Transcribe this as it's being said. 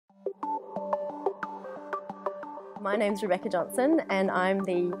My name's Rebecca Johnson and I'm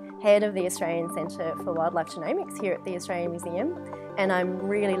the head of the Australian Centre for Wildlife Genomics here at the Australian Museum, and I'm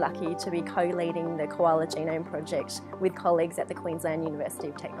really lucky to be co-leading the Koala Genome project with colleagues at the Queensland University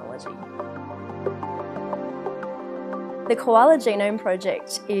of Technology. The Koala Genome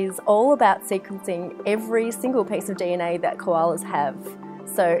project is all about sequencing every single piece of DNA that koalas have.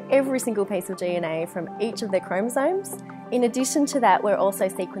 So every single piece of DNA from each of their chromosomes. In addition to that, we're also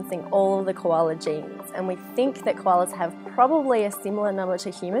sequencing all of the koala genes, and we think that koalas have probably a similar number to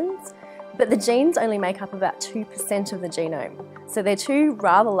humans, but the genes only make up about 2% of the genome. So they're two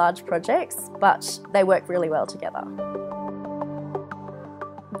rather large projects, but they work really well together.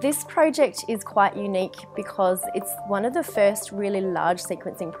 This project is quite unique because it's one of the first really large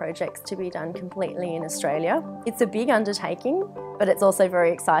sequencing projects to be done completely in Australia. It's a big undertaking, but it's also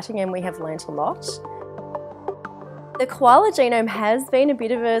very exciting and we have learnt a lot. The koala genome has been a bit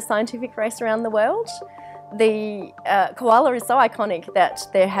of a scientific race around the world. The koala is so iconic that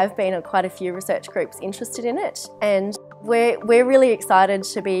there have been quite a few research groups interested in it, and we're really excited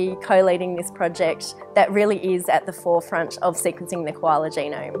to be co-leading this project that really is at the forefront of sequencing the koala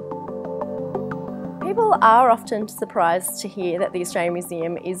genome. People are often surprised to hear that the Australian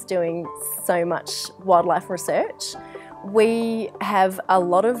Museum is doing so much wildlife research. We have a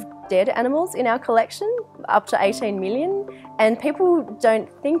lot of dead animals in our collection, up to 18 million, and people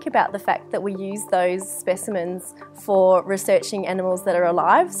don't think about the fact that we use those specimens for researching animals that are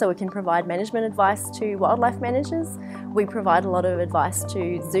alive, so we can provide management advice to wildlife managers. We provide a lot of advice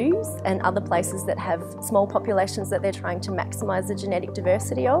to zoos and other places that have small populations that they're trying to maximise the genetic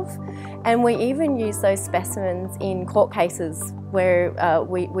diversity of. And we even use those specimens in court cases where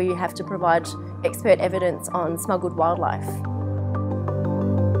we have to provide expert evidence on smuggled wildlife.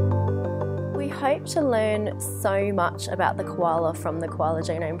 We hope to learn so much about the koala from the Koala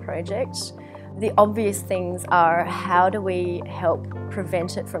Genome project. The obvious things are, how do we help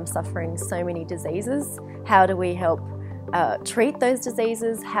prevent it from suffering so many diseases? How do we help treat those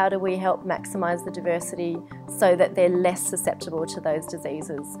diseases? How do we help maximise the diversity so that they're less susceptible to those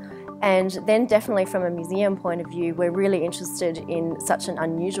diseases? And then definitely from a museum point of view, we're really interested in such an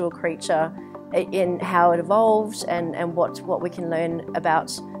unusual creature, in how it evolved and what we can learn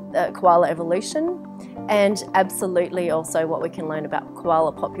about koala evolution, and absolutely also what we can learn about koala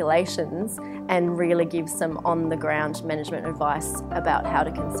populations and really give some on-the-ground management advice about how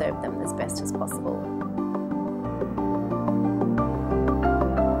to conserve them as best as possible.